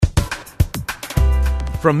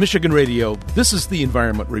From Michigan Radio, this is the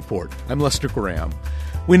Environment Report. I'm Lester Graham.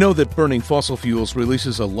 We know that burning fossil fuels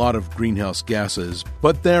releases a lot of greenhouse gases,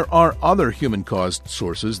 but there are other human-caused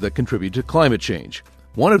sources that contribute to climate change.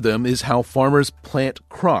 One of them is how farmers plant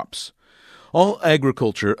crops. All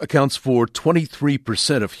agriculture accounts for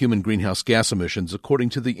 23% of human greenhouse gas emissions, according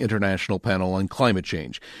to the International Panel on Climate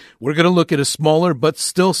Change. We're going to look at a smaller but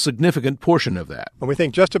still significant portion of that. When we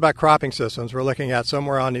think just about cropping systems, we're looking at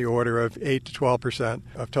somewhere on the order of 8 to 12%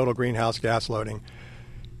 of total greenhouse gas loading.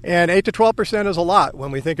 And 8 to 12% is a lot when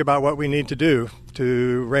we think about what we need to do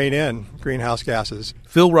to rein in greenhouse gases.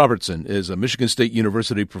 Phil Robertson is a Michigan State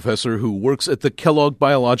University professor who works at the Kellogg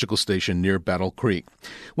Biological Station near Battle Creek.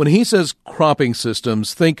 When he says cropping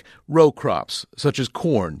systems, think row crops, such as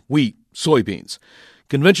corn, wheat, soybeans.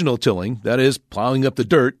 Conventional tilling, that is, plowing up the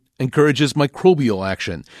dirt, encourages microbial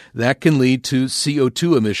action. That can lead to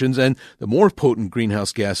CO2 emissions and the more potent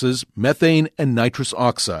greenhouse gases, methane and nitrous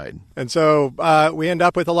oxide. And so we end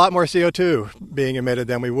up with a lot more CO2 being emitted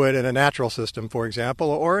than we would in a natural system, for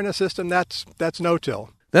example, or in a system that's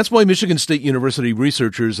no-till. That's why Michigan State University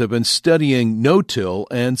researchers have been studying no-till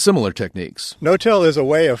and similar techniques. No-till is a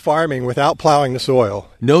way of farming without plowing the soil.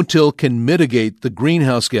 No-till can mitigate the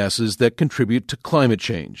greenhouse gases that contribute to climate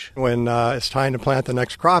change. When it's time to plant the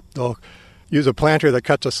next crop, they'll use a planter that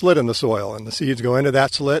cuts a slit in the soil, and the seeds go into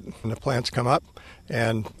that slit, and the plants come up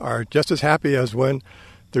and are just as happy as when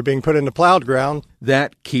they're being put into plowed ground.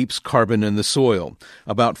 That keeps carbon in the soil.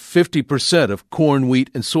 About 50% of corn, wheat,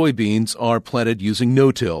 and soybeans are planted using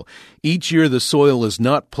no-till. Each year the soil is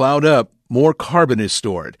not plowed up, more carbon is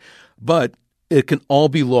stored. But it can all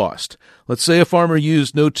be lost. Let's say a farmer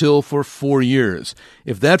used no-till for 4 years.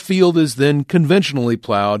 If that field is then conventionally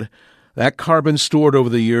plowed, that carbon stored over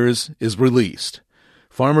the years is released.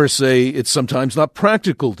 Farmers say it's sometimes not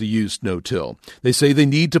practical to use no-till. They say they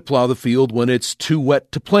need to plow the field when it's too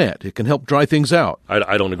wet to plant. It can help dry things out.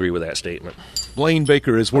 I don't agree with that statement. Blaine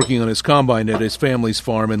Baker is working on his combine at his family's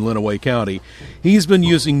farm in Lenawee County. He's been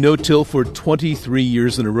using no-till for 23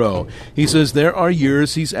 years in a row. He says there are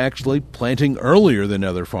years he's actually planting earlier than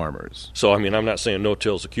other farmers. So, I'm not saying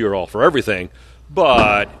no-till is a cure-all for everything,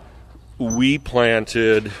 but we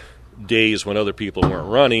planted days when other people weren't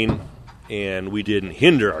running, and we didn't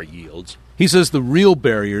hinder our yields. He says the real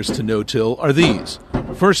barriers to no-till are these.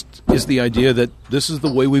 First is the idea that this is the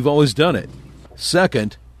way we've always done it.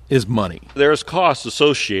 Second is money. There's costs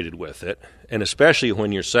associated with it, and especially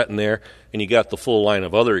when you're sitting there and you got the full line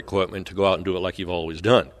of other equipment to go out and do it like you've always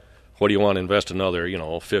done. What do you want to invest another,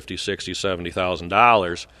 $50,000, $60,000,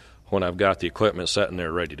 $70,000 when I've got the equipment sitting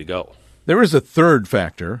there ready to go? There is a third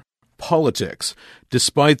factor. Politics.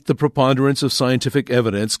 Despite the preponderance of scientific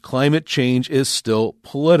evidence, climate change is still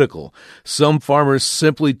political. Some farmers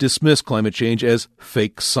simply dismiss climate change as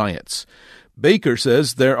fake science. Baker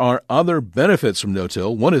says there are other benefits from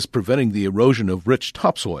no-till. One is preventing the erosion of rich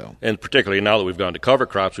topsoil. And particularly now that we've gone to cover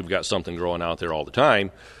crops, we've got something growing out there all the time,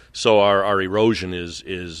 so our erosion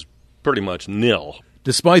is pretty much nil.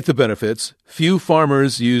 Despite the benefits, few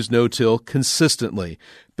farmers use no-till consistently.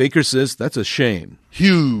 Baker says that's a shame.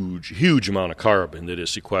 Huge amount of carbon that is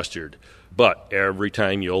sequestered, but every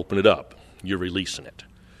time you open it up, you're releasing it.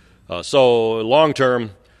 So long-term,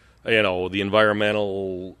 the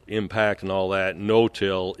environmental impact and all that,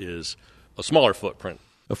 no-till is a smaller footprint.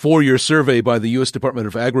 A 4-year survey by the U.S. Department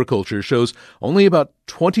of Agriculture shows only about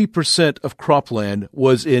 20% of cropland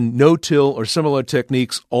was in no-till or similar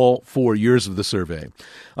techniques all 4 years of the survey.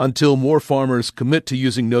 Until more farmers commit to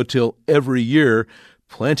using no-till every year,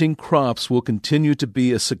 planting crops will continue to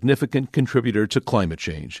be a significant contributor to climate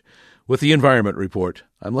change. With the Environment Report,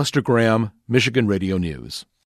 I'm Lester Graham, Michigan Radio News.